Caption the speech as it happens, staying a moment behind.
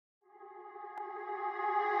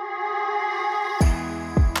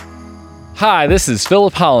Hi, this is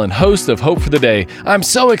Philip Holland, host of Hope for the Day. I'm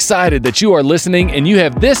so excited that you are listening and you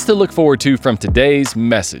have this to look forward to from today's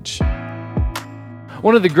message.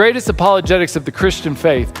 One of the greatest apologetics of the Christian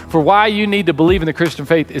faith for why you need to believe in the Christian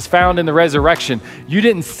faith is found in the resurrection. You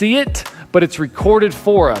didn't see it, but it's recorded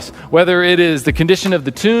for us. Whether it is the condition of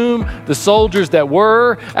the tomb, the soldiers that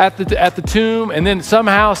were at the tomb, and then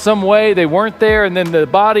somehow, some way they weren't there, and then the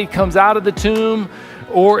body comes out of the tomb,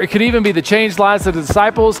 or it could even be the changed lives of the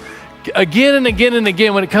disciples. Again and again and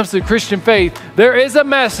again, when it comes to the Christian faith, there is a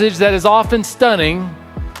message that is often stunning,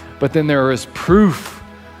 but then there is proof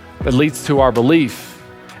that leads to our belief.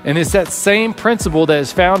 And it's that same principle that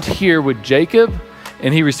is found here with Jacob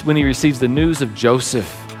and when he receives the news of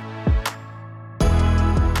Joseph.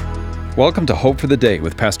 Welcome to Hope for the Day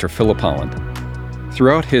with Pastor Philip Holland.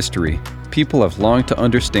 Throughout history, people have longed to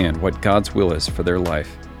understand what God's will is for their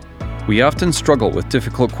life. We often struggle with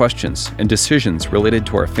difficult questions and decisions related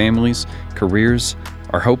to our families, careers,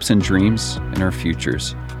 our hopes and dreams, and our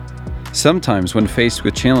futures. Sometimes when faced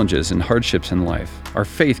with challenges and hardships in life, our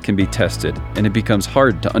faith can be tested and it becomes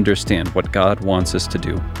hard to understand what God wants us to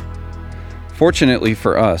do. Fortunately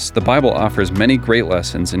for us, the Bible offers many great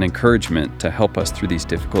lessons and encouragement to help us through these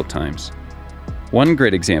difficult times. One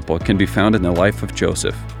great example can be found in the life of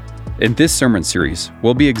Joseph. In this sermon series,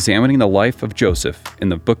 we'll be examining the life of Joseph in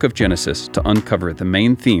the book of Genesis to uncover the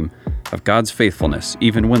main theme of God's faithfulness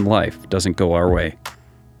even when life doesn't go our way.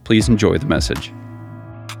 Please enjoy the message.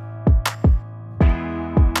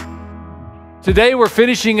 Today we're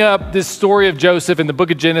finishing up this story of Joseph in the book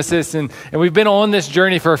of Genesis, and we've been on this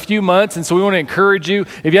journey for a few months, and so we want to encourage you,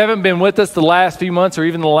 if you haven't been with us the last few months or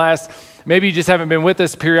even the last, maybe you just haven't been with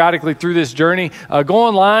us periodically through this journey, go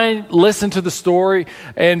online, listen to the story.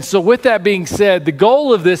 And so with that being said, the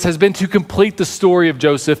goal of this has been to complete the story of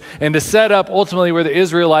Joseph and to set up ultimately where the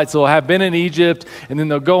Israelites will have been in Egypt, and then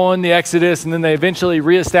they'll go on the Exodus, and then they eventually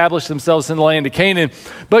reestablish themselves in the land of Canaan.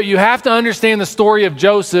 But you have to understand the story of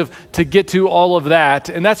Joseph to get to all of that,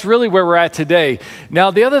 and that's really where we're at today.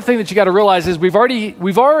 Now, the other thing that you got to realize is we've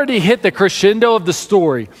already hit the crescendo of the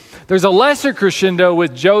story. There's a lesser crescendo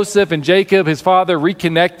with Joseph and Jacob, his father,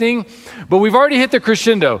 reconnecting, but we've already hit the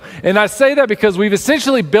crescendo. And I say that because we've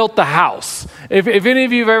essentially built the house. If any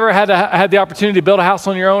of you have ever had the opportunity to build a house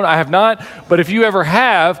on your own, I have not, but if you ever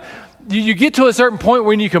have, you get to a certain point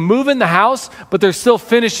when you can move in the house, but there's still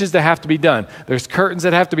finishes that have to be done. There's curtains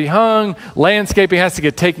that have to be hung, landscaping has to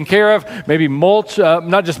get taken care of, maybe mulch,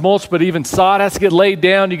 not just mulch, but even sod has to get laid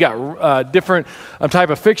down. You got different type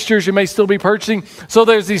of fixtures you may still be purchasing. So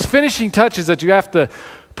there's these finishing touches that you have to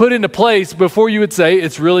put into place before you would say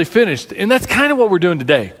it's really finished. And that's kind of what we're doing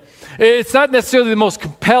today. It's not necessarily the most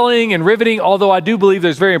compelling and riveting, although I do believe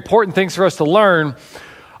there's very important things for us to learn.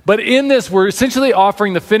 But in this, we're essentially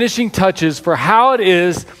offering the finishing touches for how it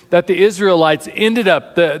is that the Israelites ended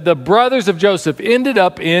up, the brothers of Joseph ended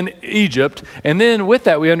up in Egypt. And then with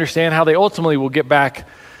that, we understand how they ultimately will get back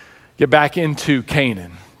into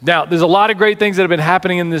Canaan. Now, there's a lot of great things that have been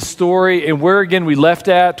happening in this story. And where, again, we left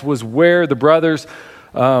at was where the brothers,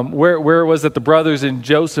 where it was that the brothers and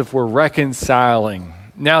Joseph were reconciling.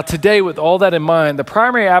 Now, today, with all that in mind, the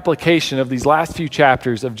primary application of these last few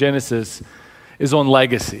chapters of Genesis is on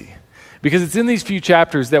legacy, because it's in these few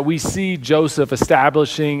chapters that we see Joseph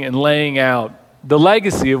establishing and laying out the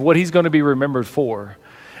legacy of what he's going to be remembered for.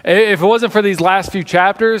 If it wasn't for these last few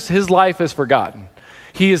chapters, his life is forgotten.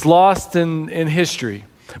 He is lost in history.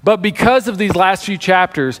 But because of these last few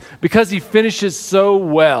chapters, because he finishes so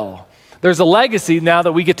well, there's a legacy now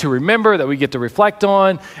that we get to remember, that we get to reflect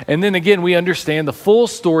on, and then again, we understand the full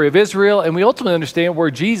story of Israel, and we ultimately understand where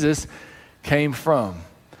Jesus came from.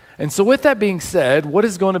 And so with that being said, what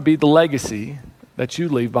is going to be the legacy that you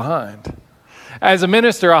leave behind? As a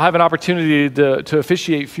minister, I'll have an opportunity to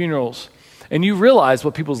officiate funerals, and you realize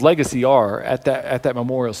what people's legacy are at that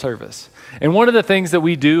memorial service. And one of the things that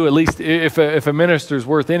we do, at least if a minister is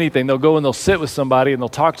worth anything, they'll go and they'll sit with somebody and they'll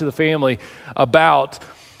talk to the family about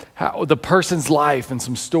how the person's life and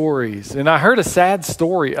some stories. And I heard a sad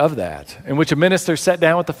story of that, in which a minister sat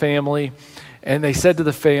down with the family. And they said to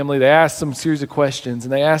the family, they asked some series of questions,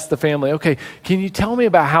 and they asked the family, okay, can you tell me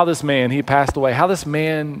about how this man, he passed away, how this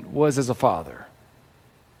man was as a father?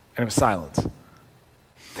 And it was silence.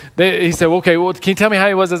 He said, okay, well, can you tell me how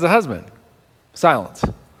he was as a husband? Silence.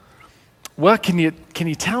 Well, can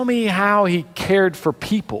you tell me how he cared for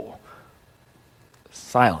people?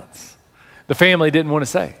 Silence. The family didn't want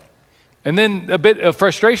to say. And then a bit of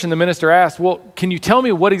frustration, the minister asked, well, can you tell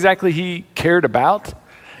me what exactly he cared about?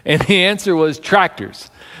 And the answer was tractors.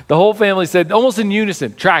 The whole family said, almost in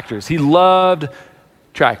unison, tractors. He loved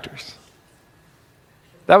tractors.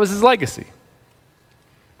 That was his legacy.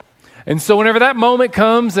 And so whenever that moment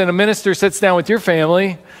comes and a minister sits down with your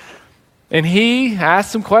family and he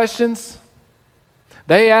asks some questions,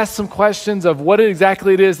 they ask some questions of what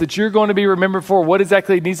exactly it is that you're going to be remembered for, what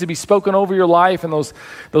exactly needs to be spoken over your life, and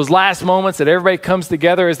those last moments that everybody comes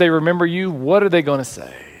together as they remember you, what are they going to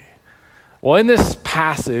say? Well, in this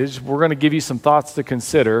passage, we're going to give you some thoughts to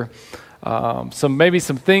consider, maybe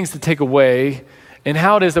some things to take away, and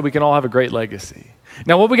how it is that we can all have a great legacy.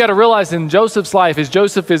 Now, what we got to realize in Joseph's life is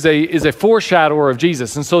Joseph is a foreshadower of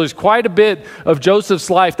Jesus. And so there's quite a bit of Joseph's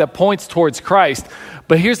life that points towards Christ.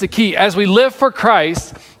 But here's the key. As we live for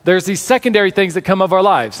Christ, there's these secondary things that come of our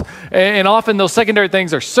lives. And often those secondary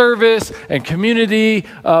things are service and community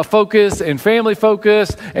focus and family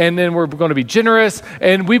focus. And then we're going to be generous.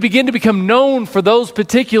 And we begin to become known for those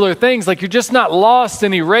particular things. Like you're just not lost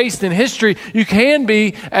and erased in history. You can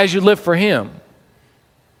be as you live for Him.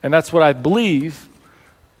 And that's what I believe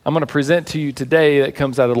I'm going to present to you today that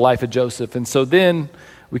comes out of the life of Joseph. And so then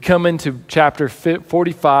we come into chapter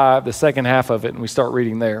 45, the second half of it, and we start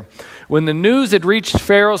reading there. When the news had reached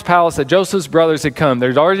Pharaoh's palace that Joseph's brothers had come,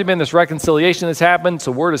 there's already been this reconciliation that's happened,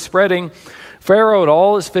 so word is spreading. Pharaoh and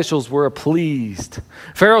all his officials were pleased.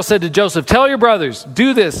 Pharaoh said to Joseph, "Tell your brothers,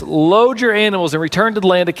 do this, load your animals and return to the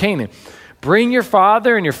land of Canaan. Bring your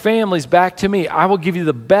father and your families back to me. I will give you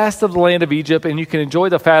the best of the land of Egypt, and you can enjoy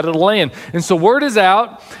the fat of the land." And so word is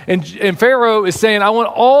out, and Pharaoh is saying, "I want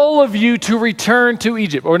all of you to return to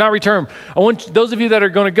Egypt." Or not return. I want those of you that are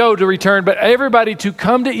going to go to return, but everybody to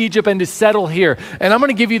come to Egypt and to settle here. And I'm going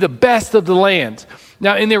to give you the best of the land.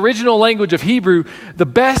 Now, in the original language of Hebrew, the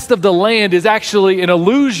best of the land is actually an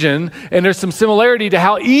allusion, and there's some similarity to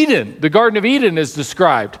how Eden, the Garden of Eden, is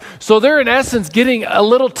described. So they're, in essence, getting a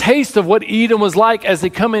little taste of what Eden was like as they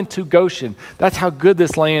come into Goshen. That's how good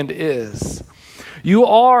this land is. You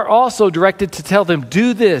are also directed to tell them,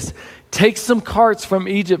 "Do this, take some carts from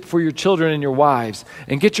Egypt for your children and your wives,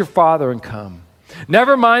 and get your father and come.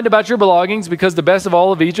 Never mind about your belongings, because the best of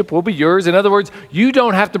all of Egypt will be yours." In other words, you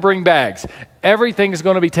don't have to bring bags. Everything is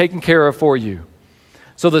going to be taken care of for you.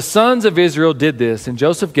 So the sons of Israel did this, and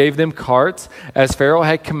Joseph gave them carts as Pharaoh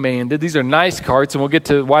had commanded. These are nice carts, and we'll get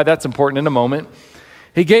to why that's important in a moment.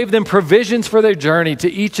 He gave them provisions for their journey.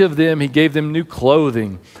 To each of them, he gave them new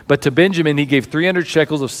clothing. But to Benjamin, he gave 300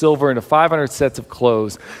 shekels of silver and 500 sets of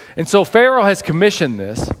clothes. And so Pharaoh has commissioned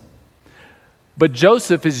this. But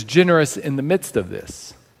Joseph is generous in the midst of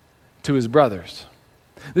this to his brothers.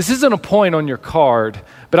 This isn't a point on your card,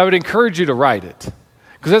 but I would encourage you to write it.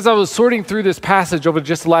 Because as I was sorting through this passage over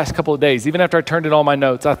just the last couple of days, even after I turned in all my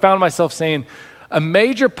notes, I found myself saying a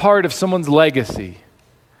major part of someone's legacy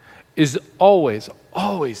is always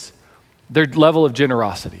their level of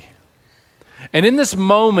generosity. And in this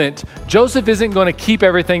moment, Joseph isn't going to keep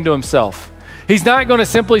everything to himself. He's not going to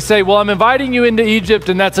simply say, "Well, I'm inviting you into Egypt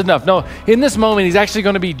and that's enough." No, in this moment, he's actually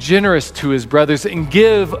going to be generous to his brothers and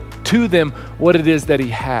give to them what it is that he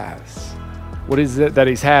has. What is it that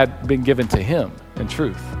he's had been given to him in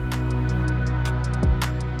truth.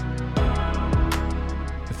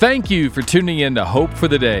 Thank you for tuning in to Hope for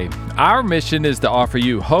the Day. Our mission is to offer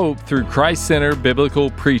you hope through Christ-centered biblical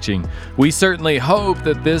preaching. We certainly hope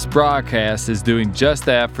that this broadcast is doing just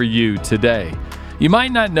that for you today. You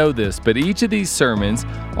might not know this, but each of these sermons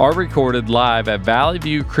are recorded live at Valley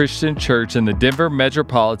View Christian Church in the Denver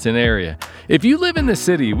metropolitan area. If you live in the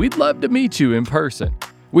city, we'd love to meet you in person.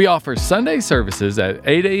 We offer Sunday services at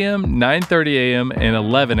 8 a.m., 9:30 a.m., and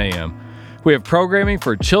 11 a.m. We have programming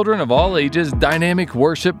for children of all ages, dynamic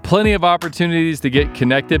worship, plenty of opportunities to get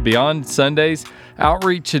connected beyond Sundays,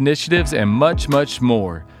 outreach initiatives, and much, much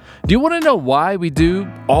more. Do you want to know why we do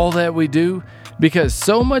all that we do? Because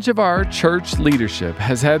so much of our church leadership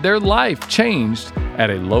has had their life changed at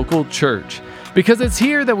a local church. Because it's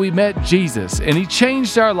here that we met Jesus, and He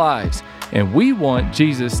changed our lives, and we want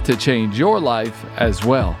Jesus to change your life as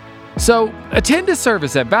well. So attend a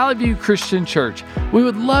service at Valley View Christian Church. We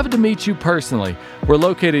would love to meet you personally. We're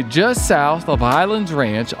located just south of Highlands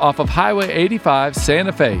Ranch off of Highway 85,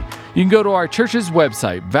 Santa Fe. You can go to our church's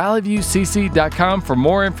website, valleyviewcc.com, for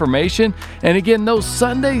more information. And again, those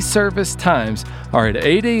Sunday service times are at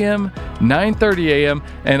 8 a.m., 9:30 a.m.,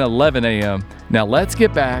 and 11 a.m. Now let's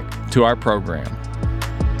get back to our program.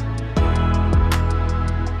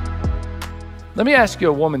 Let me ask you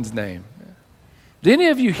a woman's name. Do any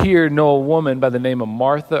of you here know a woman by the name of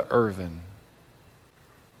Martha Irvin?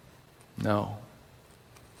 No.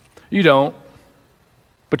 You don't,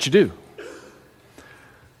 but you do.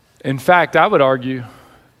 In fact, I would argue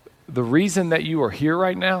the reason that you are here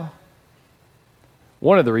right now,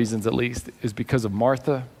 one of the reasons at least, is because of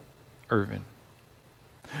Martha Irvin.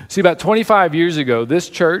 See, about 25 years ago, this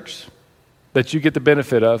church that you get the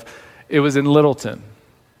benefit of it was in Littleton,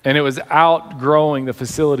 and it was outgrowing the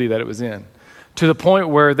facility that it was in, to the point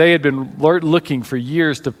where they had been looking for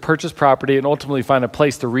years to purchase property and ultimately find a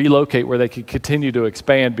place to relocate where they could continue to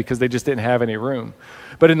expand because they just didn't have any room.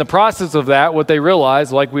 But in the process of that, what they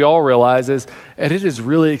realized, like we all realize, is that it is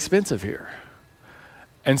really expensive here.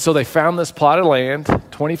 And so they found this plot of land,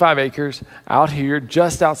 25 acres, out here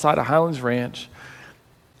just outside of Highlands Ranch,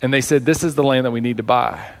 and they said, this is the land that we need to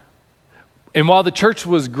buy. And while the church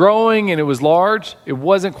was growing and it was large, it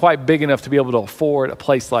wasn't quite big enough to be able to afford a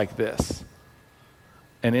place like this.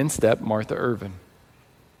 And in stepped Martha Irvin.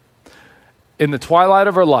 In the twilight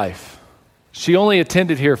of her life, she only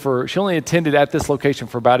attended at this location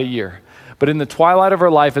for about a year. But in the twilight of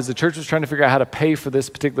her life, as the church was trying to figure out how to pay for this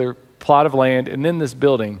particular plot of land and then this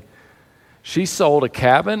building, she sold a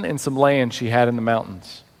cabin and some land she had in the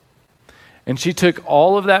mountains. And she took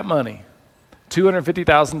all of that money,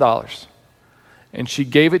 $250,000, and she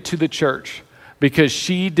gave it to the church because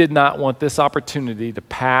she did not want this opportunity to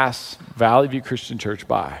pass Valley View Christian Church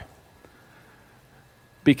by.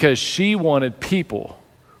 Because she wanted people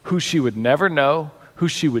who she would never know, who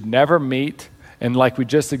she would never meet, and like we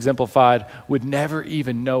just exemplified, would never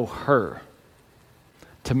even know her,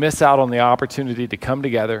 to miss out on the opportunity to come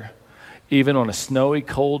together, even on a snowy,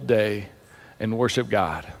 cold day, and worship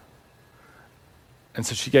God. And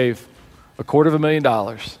so she gave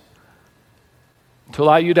 $250,000 to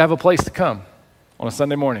allow you to have a place to come on a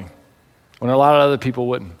Sunday morning when a lot of other people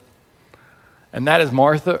wouldn't. And that is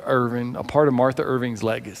Martha Irvin, a part of Martha Irving's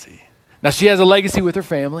legacy. Now, she has a legacy with her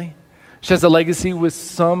family. She has a legacy with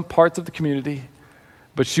some parts of the community,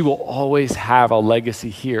 but she will always have a legacy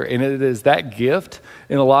here. And it is that gift,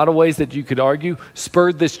 in a lot of ways that you could argue,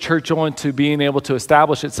 spurred this church on to being able to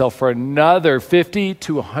establish itself for another 50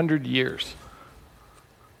 to 100 years.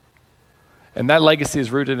 And that legacy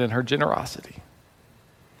is rooted in her generosity.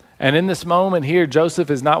 And in this moment here,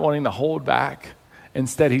 Joseph is not wanting to hold back.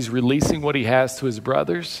 Instead, he's releasing what he has to his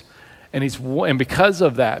brothers. And because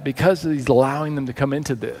of that, because he's allowing them to come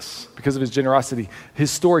into this, because of his generosity,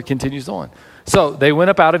 his story continues on. So they went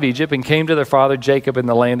up out of Egypt and came to their father Jacob in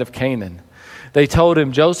the land of Canaan. They told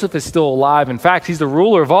him, Joseph is still alive. In fact, he's the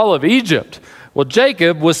ruler of all of Egypt. Well,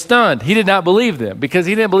 Jacob was stunned. He did not believe them because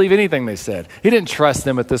he didn't believe anything they said. He didn't trust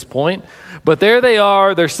them at this point. But there they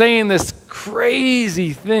are. They're saying this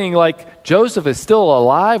crazy thing like, Joseph is still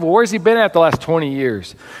alive? Well, where's he been at the last 20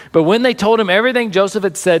 years? But when they told him everything Joseph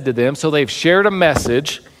had said to them, so they've shared a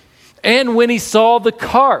message. And when he saw the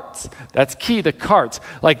carts, that's key, the carts.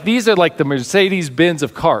 Like these are like the Mercedes-Benz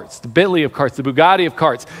of carts, the Bentley of carts, the Bugatti of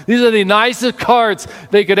carts. These are the nicest carts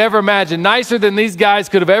they could ever imagine, nicer than these guys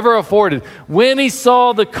could have ever afforded. When he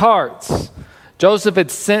saw the carts, Joseph had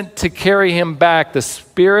sent to carry him back. The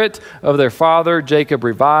spirit of their father Jacob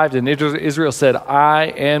revived, and Israel said, I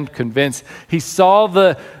am convinced. He saw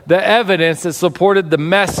the evidence that supported the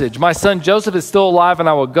message. My son Joseph is still alive, and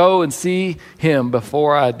I will go and see him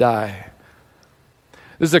before I die.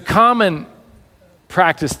 There's a common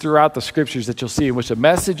practice throughout the scriptures that you'll see in which a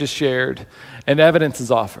message is shared and evidence is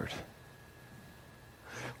offered.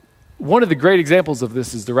 One of the great examples of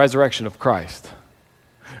this is the resurrection of Christ.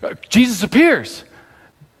 Jesus appears.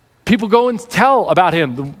 People go and tell about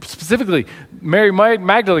him. Specifically, Mary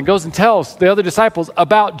Magdalene goes and tells the other disciples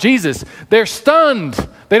about Jesus. They're stunned.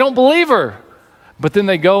 They don't believe her. But then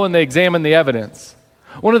they go and they examine the evidence.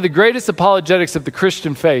 One of the greatest apologetics of the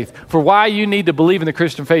Christian faith for why you need to believe in the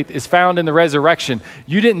Christian faith is found in the resurrection.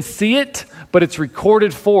 You didn't see it, but it's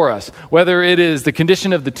recorded for us. Whether it is the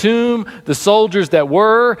condition of the tomb, the soldiers that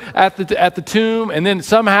were at the tomb, and then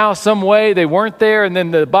somehow, some way they weren't there, and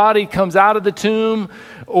then the body comes out of the tomb,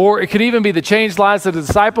 or it could even be the changed lives of the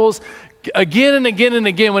disciples. Again and again and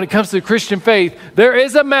again, when it comes to the Christian faith, there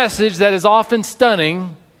is a message that is often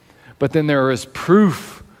stunning, but then there is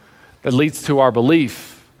proof that leads to our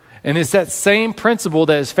belief. And it's that same principle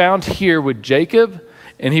that is found here with Jacob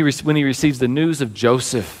and when he receives the news of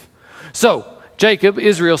Joseph. So Jacob,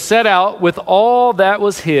 Israel, set out with all that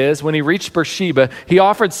was his. When he reached Beersheba, he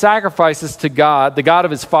offered sacrifices to God, the God of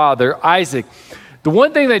his father, Isaac. The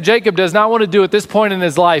one thing that Jacob does not want to do at this point in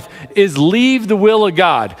his life is leave the will of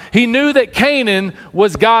God. He knew that Canaan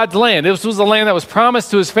was God's land. This was the land that was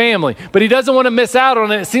promised to his family, but he doesn't want to miss out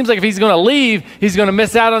on it. It seems like if he's going to leave, he's going to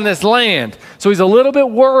miss out on this land. So he's a little bit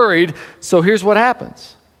worried. So here's what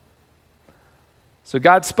happens. So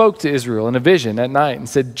God spoke to Israel in a vision at night and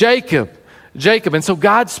said, Jacob. And so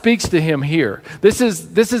God speaks to him here. This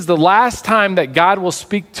is the last time that God will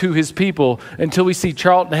speak to his people until we see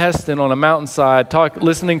Charlton Heston on a mountainside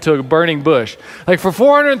listening to a burning bush. Like for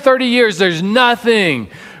 430 years, there's nothing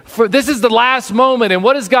This is the last moment. And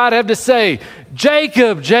what does God have to say?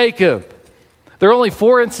 Jacob, Jacob. There are only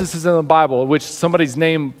 4 instances in the Bible in which somebody's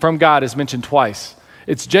name from God is mentioned twice.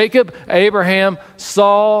 It's Jacob, Abraham,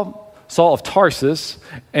 Saul of Tarsus,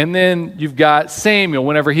 and then you've got Samuel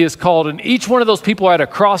whenever he is called. And each one of those people are at a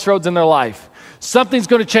crossroads in their life. Something's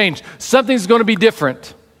going to change. Something's going to be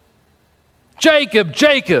different. Jacob,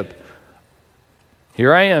 Jacob.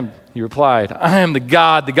 Here I am, he replied. I am the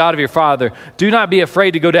God of your father. Do not be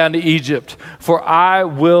afraid to go down to Egypt, for I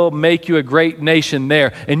will make you a great nation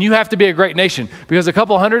there. And you have to be a great nation because a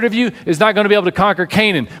couple hundred of you is not going to be able to conquer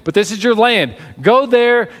Canaan. But this is your land. Go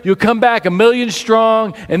there, you'll come back 1,000,000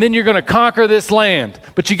 strong, and then you're going to conquer this land.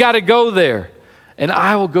 But you got to go there. And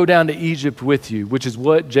I will go down to Egypt with you, which is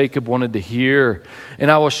what Jacob wanted to hear.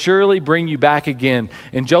 And I will surely bring you back again.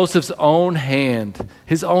 And Joseph's own hand,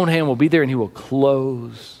 his own hand will be there and he will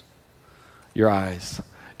close your eyes.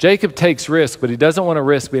 Jacob takes risk, but he doesn't want to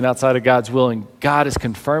risk being outside of God's will. And God is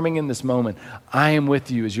confirming in this moment, I am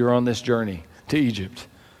with you as you're on this journey to Egypt.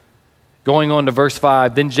 Going on to verse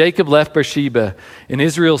 5, then Jacob left Beersheba, and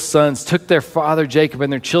Israel's sons took their father Jacob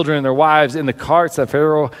and their children and their wives in the carts that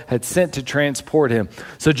Pharaoh had sent to transport him.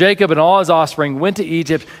 So Jacob and all his offspring went to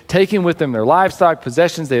Egypt, taking with them their livestock,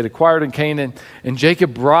 possessions they had acquired in Canaan. And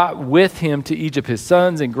Jacob brought with him to Egypt his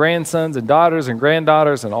sons and grandsons and daughters and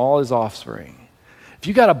granddaughters and all his offspring. If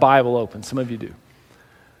you got a Bible open, some of you do,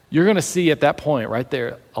 you're going to see at that point right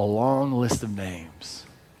there a long list of names.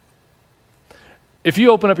 If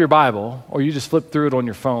you open up your Bible or you just flip through it on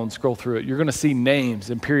your phone, scroll through it, you're going to see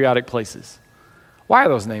names in periodic places. Why are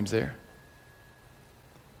those names there?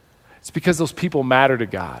 It's because those people matter to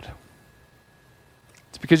God.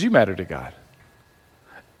 It's because you matter to God.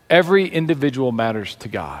 Every individual matters to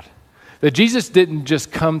God. That Jesus didn't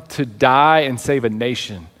just come to die and save a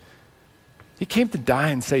nation. He came to die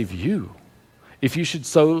and save you if you should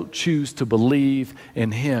so choose to believe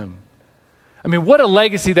in him. I mean, what a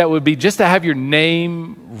legacy that would be just to have your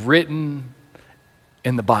name written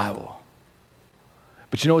in the Bible.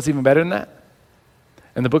 But you know what's even better than that?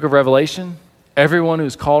 In the book of Revelation, everyone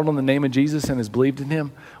who's called on the name of Jesus and has believed in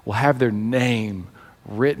him will have their name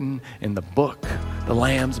written in the book, the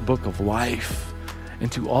Lamb's book of life,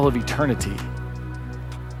 into all of eternity.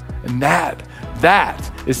 And that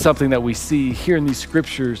is something that we see here in these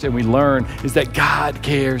scriptures and we learn is that God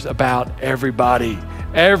cares about everybody.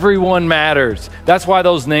 Everyone matters. That's why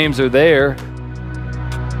those names are there.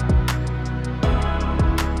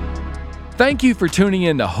 Thank you for tuning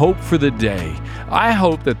in to Hope for the Day. I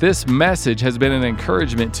hope that this message has been an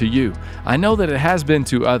encouragement to you. I know that it has been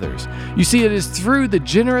to others. You see, it is through the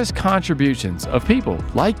generous contributions of people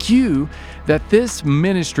like you that this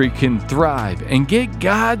ministry can thrive and get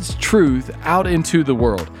God's truth out into the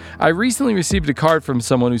world. I recently received a card from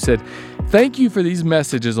someone who said, "Thank you for these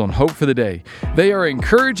messages on Hope for the Day. They are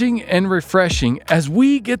encouraging and refreshing as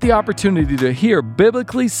we get the opportunity to hear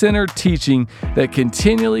biblically centered teaching that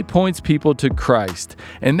continually points people to Christ."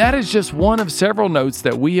 And that is just one of several notes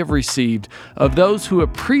that we have received of those who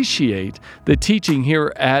appreciate the teaching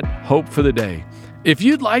here at Hope for the Day. If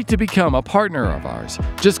you'd like to become a partner of ours,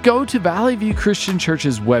 just go to Valley View Christian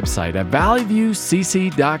Church's website at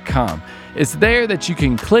valleyviewcc.com. It's there that you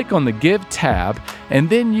can click on the Give tab, and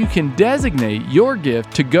then you can designate your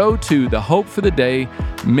gift to go to the Hope for the Day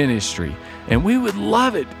ministry. And we would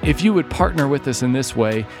love it if you would partner with us in this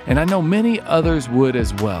way, and I know many others would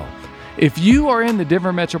as well. If you are in the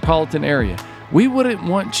Denver metropolitan area, we wouldn't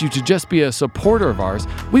want you to just be a supporter of ours.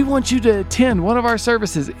 We want you to attend one of our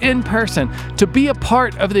services in person to be a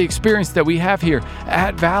part of the experience that we have here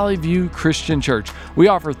at Valley View Christian Church. We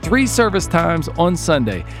offer 3 service times on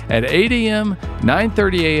Sunday at 8 a.m.,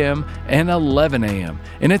 9:30 a.m., and 11 a.m.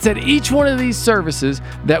 And it's at each one of these services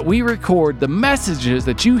that we record the messages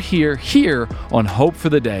that you hear here on Hope for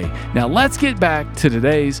the Day. Now let's get back to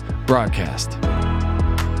today's broadcast.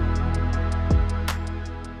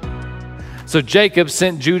 So Jacob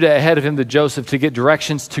sent Judah ahead of him to Joseph to get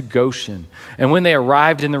directions to Goshen. And when they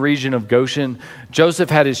arrived in the region of Goshen, Joseph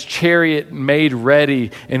had his chariot made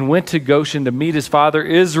ready and went to Goshen to meet his father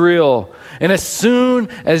Israel. And as soon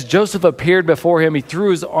as Joseph appeared before him, he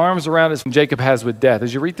threw his arms around him. Jacob has with death.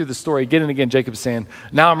 As you read through the story again and again, Jacob's saying,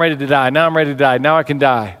 now I'm ready to die. Now I'm ready to die. Now I can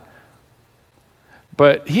die.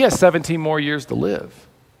 But he has 17 more years to live.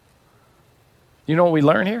 You know what we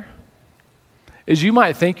learn here? Is you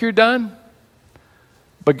might think you're done,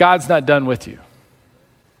 but God's not done with you.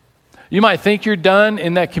 You might think you're done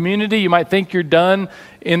in that community. You might think you're done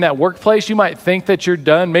in that workplace. You might think that you're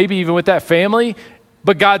done maybe even with that family,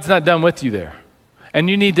 but God's not done with you there. And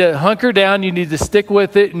you need to hunker down. You need to stick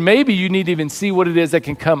with it. And maybe you need to even see what it is that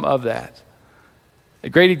can come of that. A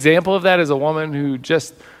great example of that is a woman who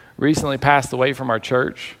just recently passed away from our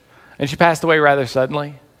church, and she passed away rather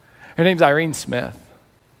suddenly. Her name's Irene Smith.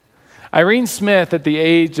 Irene Smith, at the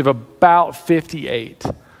age of about 58,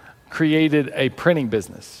 created a printing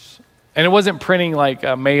business. And it wasn't printing like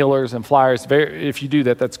mailers and flyers. If you do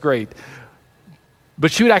that, that's great.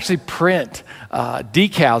 But she would actually print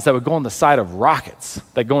decals that would go on the side of rockets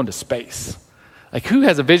that go into space. Like, who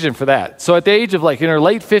has a vision for that? So at the age of in her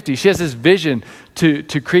late 50s, she has this vision to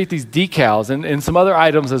create these decals and some other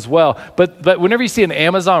items as well. But whenever you see an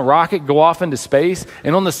Amazon rocket go off into space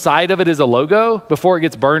and on the side of it is a logo before it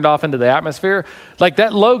gets burned off into the atmosphere,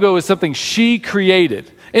 that logo is something she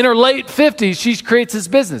created. In her late 50s, she creates this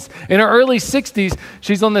business. In her early 60s,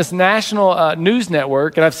 she's on this national news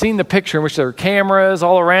network, and I've seen the picture in which there are cameras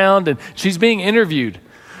all around, and she's being interviewed.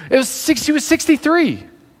 She was 63.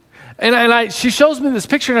 And she shows me this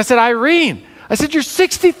picture, and I said, Irene, you're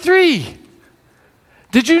 63.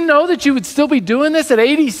 Did you know that you would still be doing this at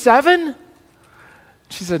 87?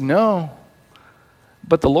 She said, no,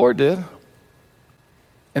 but the Lord did.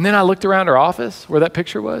 And then I looked around her office where that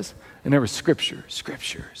picture was, and there was scripture,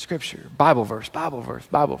 Bible verse.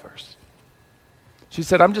 She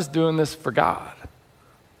said, I'm just doing this for God.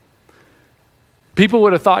 People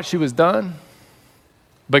would have thought she was done,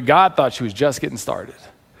 but God thought she was just getting started.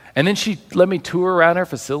 And then she let me tour around her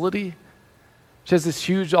facility. She has this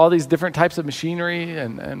huge, all these different types of machinery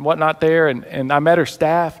and whatnot there. And I met her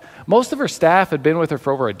staff. Most of her staff had been with her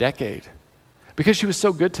for over a decade because she was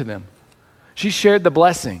so good to them. She shared the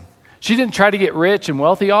blessing. She didn't try to get rich and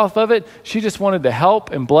wealthy off of it. She just wanted to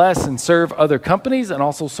help and bless and serve other companies and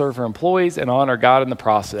also serve her employees and honor God in the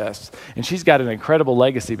process. And she's got an incredible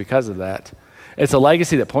legacy because of that. It's a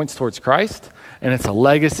legacy that points towards Christ, and it's a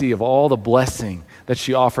legacy of all the blessing that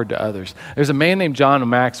she offered to others. There's a man named John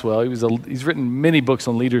Maxwell. He's written many books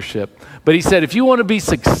on leadership, but he said, if you want to be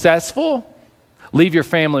successful, leave your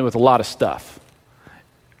family with a lot of stuff.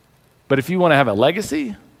 But if you want to have a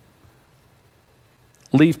legacy,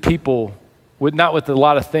 leave people not with a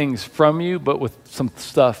lot of things from you, but with some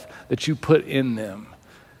stuff that you put in them.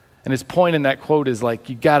 And his point in that quote is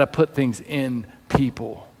you got to put things in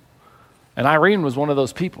people. And Irene was one of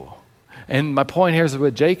those people. And my point here is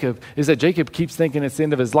with Jacob is that Jacob keeps thinking it's the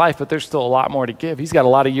end of his life, but there's still a lot more to give. He's got a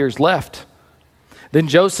lot of years left. Then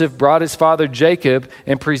Joseph brought his father Jacob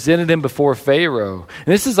and presented him before Pharaoh. And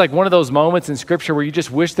this is one of those moments in Scripture where you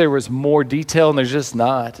just wish there was more detail, and there's just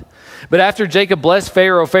not. But after Jacob blessed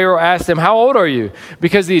Pharaoh, Pharaoh asked him, how old are you?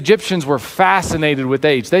 Because the Egyptians were fascinated with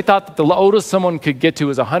age. They thought that the oldest someone could get to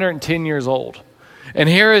was 110 years old. And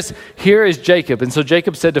here is Jacob. And so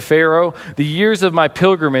Jacob said to Pharaoh, the years of my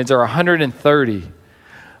pilgrimage are 130.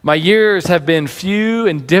 My years have been few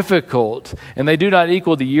and difficult, and they do not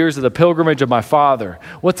equal the years of the pilgrimage of my father.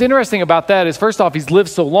 What's interesting about that is, first off, he's lived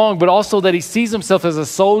so long, but also that he sees himself as a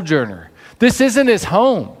sojourner. This isn't his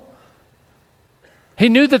home. He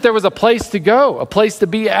knew that there was a place to go, a place to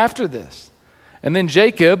be after this. And then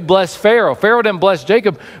Jacob blessed Pharaoh. Pharaoh didn't bless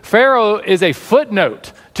Jacob. Pharaoh is a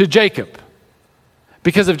footnote to Jacob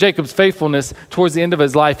because of Jacob's faithfulness towards the end of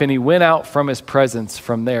his life, and he went out from his presence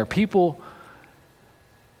from there. People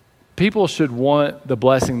should want the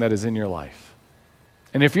blessing that is in your life.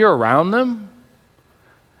 And if you're around them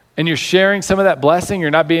and you're sharing some of that blessing, you're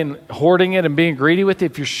not hoarding it and being greedy with it,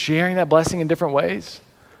 if you're sharing that blessing in different ways,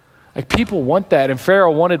 people want that, and Pharaoh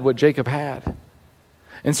wanted what Jacob had.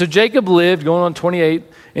 And so Jacob lived, going on 28,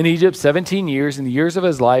 in Egypt 17 years, and the years of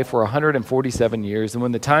his life were 147 years. And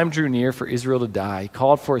when the time drew near for Israel to die, he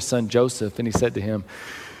called for his son Joseph, and he said to him,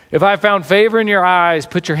 if I found favor in your eyes,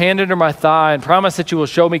 put your hand under my thigh and promise that you will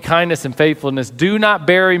show me kindness and faithfulness. Do not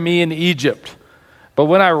bury me in Egypt. But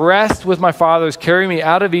when I rest with my fathers, carry me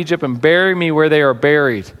out of Egypt and bury me where they are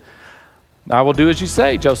buried. I will do as you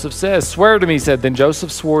say, Joseph says. Swear to me, he said. Then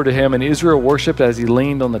Joseph swore to him, and Israel worshiped as he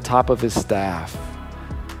leaned on the top of his staff.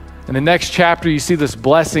 In the next chapter, you see this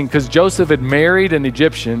blessing because Joseph had married an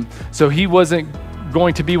Egyptian, so he wasn't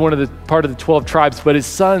going to be part of the 12 tribes, but his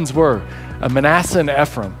sons were Manasseh and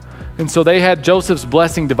Ephraim. And so they had Joseph's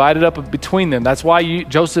blessing divided up between them. That's why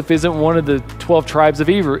Joseph isn't one of the 12 tribes of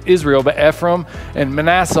Israel, but Ephraim and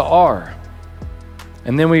Manasseh are.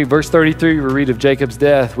 And then verse 33, we read of Jacob's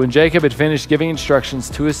death. When Jacob had finished giving instructions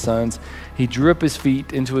to his sons, he drew up his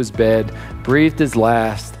feet into his bed, breathed his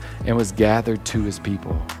last, and was gathered to his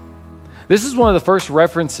people. This is one of the first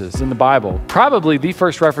references in the Bible, probably the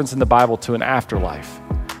first reference in the Bible to an afterlife,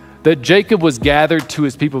 that Jacob was gathered to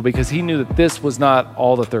his people because he knew that this was not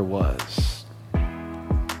all that there was.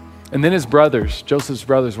 And then his brothers, Joseph's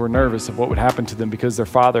brothers, were nervous of what would happen to them because their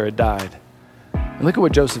father had died. And look at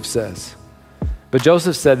what Joseph says. But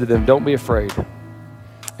Joseph said to them, don't be afraid.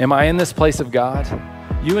 Am I in this place of God?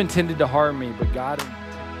 You intended to harm me, but God...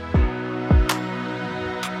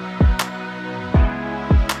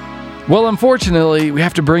 Well, unfortunately, we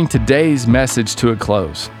have to bring today's message to a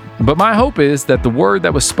close. But my hope is that the word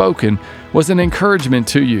that was spoken was an encouragement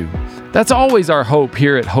to you. That's always our hope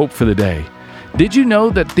here at Hope for the Day. Did you know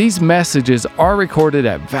that these messages are recorded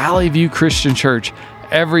at Valley View Christian Church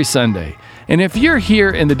every Sunday? And if you're here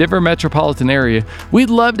in the Denver metropolitan area, we'd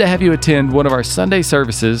love to have you attend one of our Sunday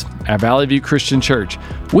services at Valley View Christian Church.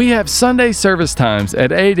 We have Sunday service times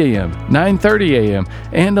at 8 a.m., 9:30 a.m.,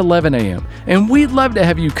 and 11 a.m. And we'd love to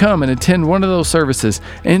have you come and attend one of those services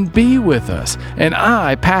and be with us. And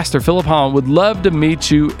I, Pastor Philip Holland, would love to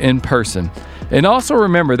meet you in person. And also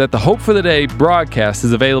remember that the Hope for the Day broadcast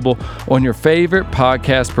is available on your favorite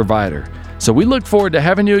podcast provider. So we look forward to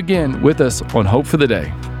having you again with us on Hope for the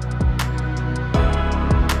Day.